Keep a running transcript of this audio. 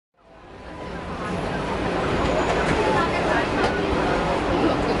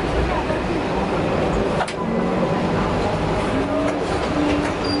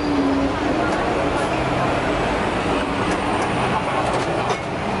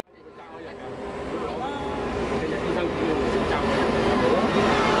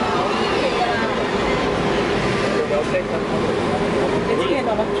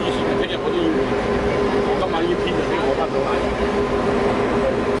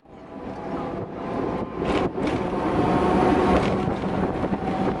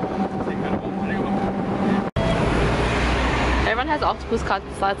octopus cards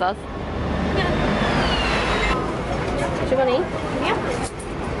besides us. Yeah. Do you want to eat? Yeah.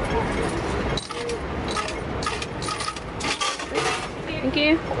 Thank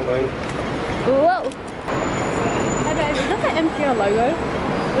you. Whoa. Hey babe, is that the MCR logo?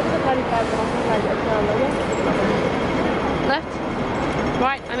 Look at the bloody $5 MCR logo. Left.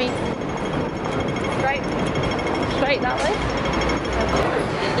 Right, I mean. Straight. Straight that way.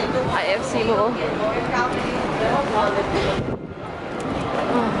 IFC Mall. Oh.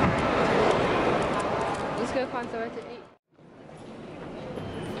 Let's go find somewhere to eat.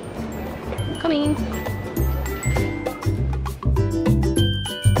 Coming.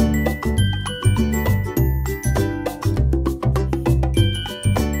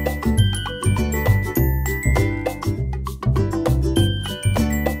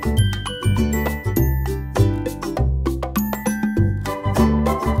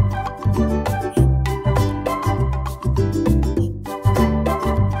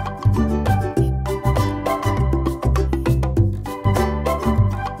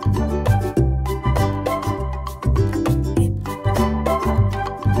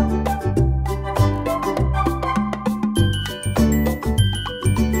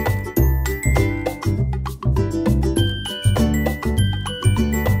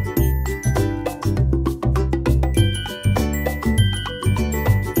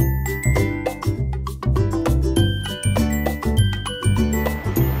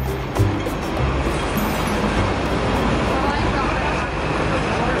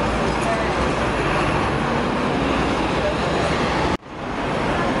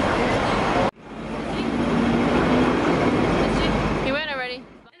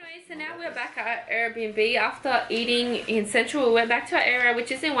 Airbnb. After eating in Central, we went back to our area,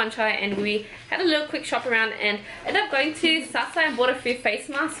 which is in Wan Chai, and we had a little quick shop around and ended up going to Sasa and bought a few face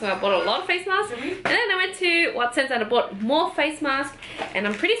masks. So I bought a lot of face masks, and then I went to Watson's and I bought more face masks. And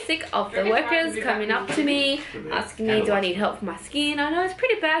I'm pretty sick of the workers coming up to me asking me, do I need help for my skin? I know it's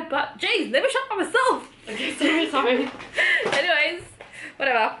pretty bad, but geez, let me shop by myself. Okay, sorry. Anyways,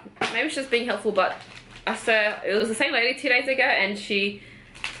 whatever. Maybe she's just being helpful, but I swear it was the same lady 2 days ago, and she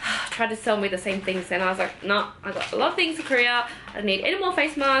tried to sell me the same things, and I was like, no, I got a lot of things in Korea. I don't need any more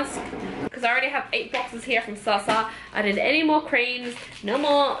face masks because I already have 8 boxes here from Sasa. I didn't need any more creams, no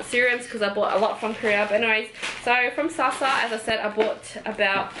more serums because I bought a lot from Korea. But anyways, so from Sasa, as I said, I bought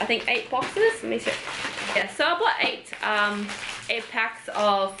about, I think, 8 boxes. Let me see. Yeah, so I bought 8 packs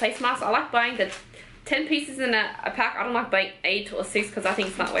of face masks. I like buying the 10 pieces in a pack. I don't like buying 8 or 6 because I think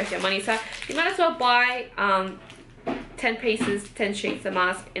it's not worth your money. So you might as well buy 10 pieces, 10 sheets of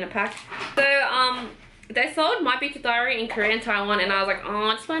mask in a pack. So they sold My Beauty Diary in Korea and Taiwan, and I was like, oh,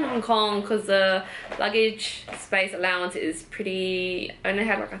 I just went to Hong Kong because the luggage space allowance is pretty, I only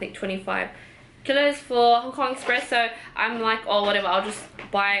had like I think 25 kilos for Hong Kong Express. So I'm like, oh whatever, I'll just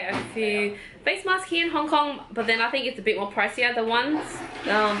buy a few face masks here in Hong Kong. But then I think it's a bit more pricier. The ones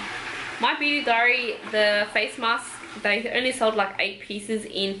My Beauty Diary, the face masks, they only sold like 8 pieces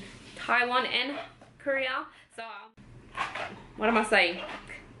in Taiwan and Korea. So what am I saying?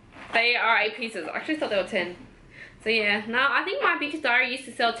 They are 8 pieces. I actually thought they were 10. So yeah, no, I think My Beauty Diary used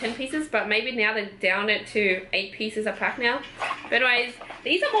to sell 10 pieces, but maybe now they're down it to 8 pieces a pack now. But anyways,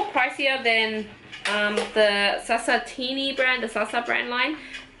 these are more pricier than the Sasa Teeny brand, the Sasa brand line.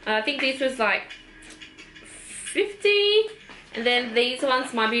 I think these was like 50, and then these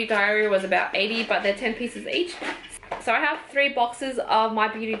ones, My Beauty Diary, was about 80, but they're 10 pieces each. So I have 3 boxes of My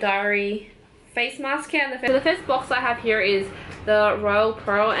Beauty Diary face mask here. So the first box I have here is the Royal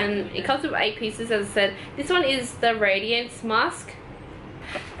Pearl, and it comes with 8 pieces, as I said. This one is the Radiance mask.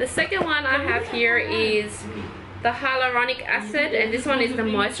 The second one I have here is the Hyaluronic Acid, and this one is the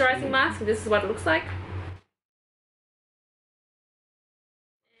moisturizing mask. This is what it looks like.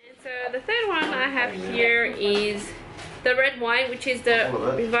 And so the third one I have here is the Red Wine, which is the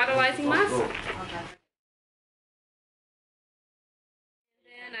revitalizing mask.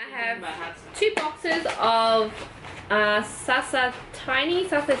 I have 2 boxes of Sasa Teeny,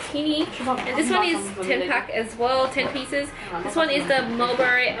 and this one is 10 pack as well, 10 pieces. This one is the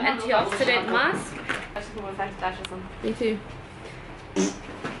Mulberry Antioxidant Mask. Me too.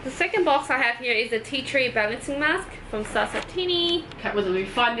 The second box I have here is the Tea Tree Balancing Mask from Sasa Teeny. And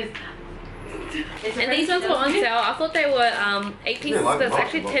these ones were on sale. I thought they were 8 pieces, but it's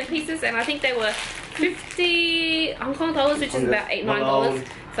actually 10 pieces, and I think they were 50 Hong Kong dollars, which is about $8-9.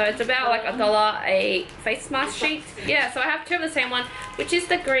 So it's about like $1 a face mask sheet. Yeah, so I have 2 of the same one, which is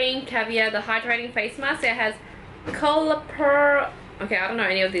the Green Caviar, the hydrating face mask. It has Color. Okay, I don't know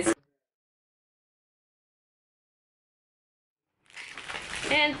any of this.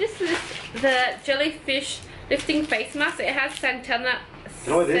 And this is the Jellyfish lifting face mask. It has Centella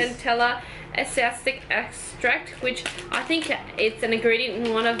Asiatic extract, which I think it's an ingredient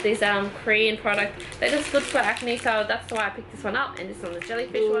in one of these Korean products. They're just good for acne, so that's why I picked this one up. And this one's the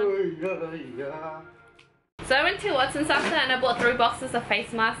jellyfish one. So I went to Watson's Sasa and I bought 3 boxes of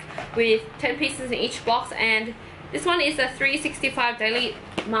face masks with 10 pieces in each box, and this one is a 365 daily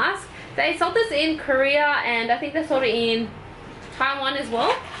mask. They sold this in Korea and I think they sold it in Taiwan as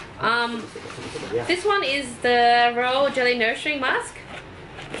well. This one is the Royal Jelly Nourishing Mask,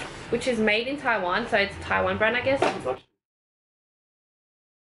 which is made in Taiwan, so it's a Taiwan brand, I guess. And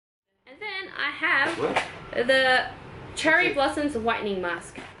then I have the Cherry Blossoms Whitening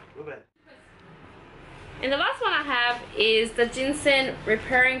Mask. And the last one I have is the Ginseng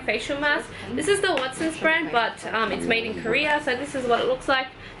Repairing Facial Mask. This is the Watson's brand, but it's made in Korea, so this is what it looks like.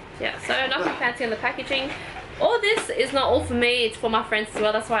 Yeah, so nothing fancy on the packaging. All this is not all for me, it's for my friends as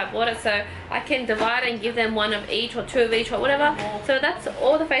well. That's why I bought it, so I can divide and give them 1 of each or 2 of each or whatever. So that's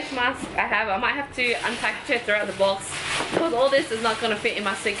all the face masks I have. I might have to unpackage it, throw out the box, because all this is not going to fit in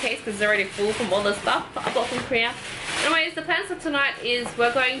my suitcase because it's already full from all the stuff I bought from Korea. Anyways, the plans for tonight is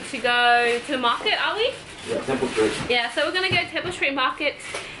we're going to go to the market, are we? Yeah, Temple Street. Yeah, so we're going to go to Temple Street Market,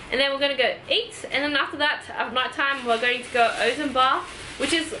 and then we're going to go eat, and then after that, at night time, we're going to go Ozen Bar,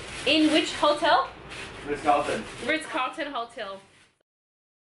 which is in which hotel? Ritz-Carlton. Ritz-Carlton Hotel.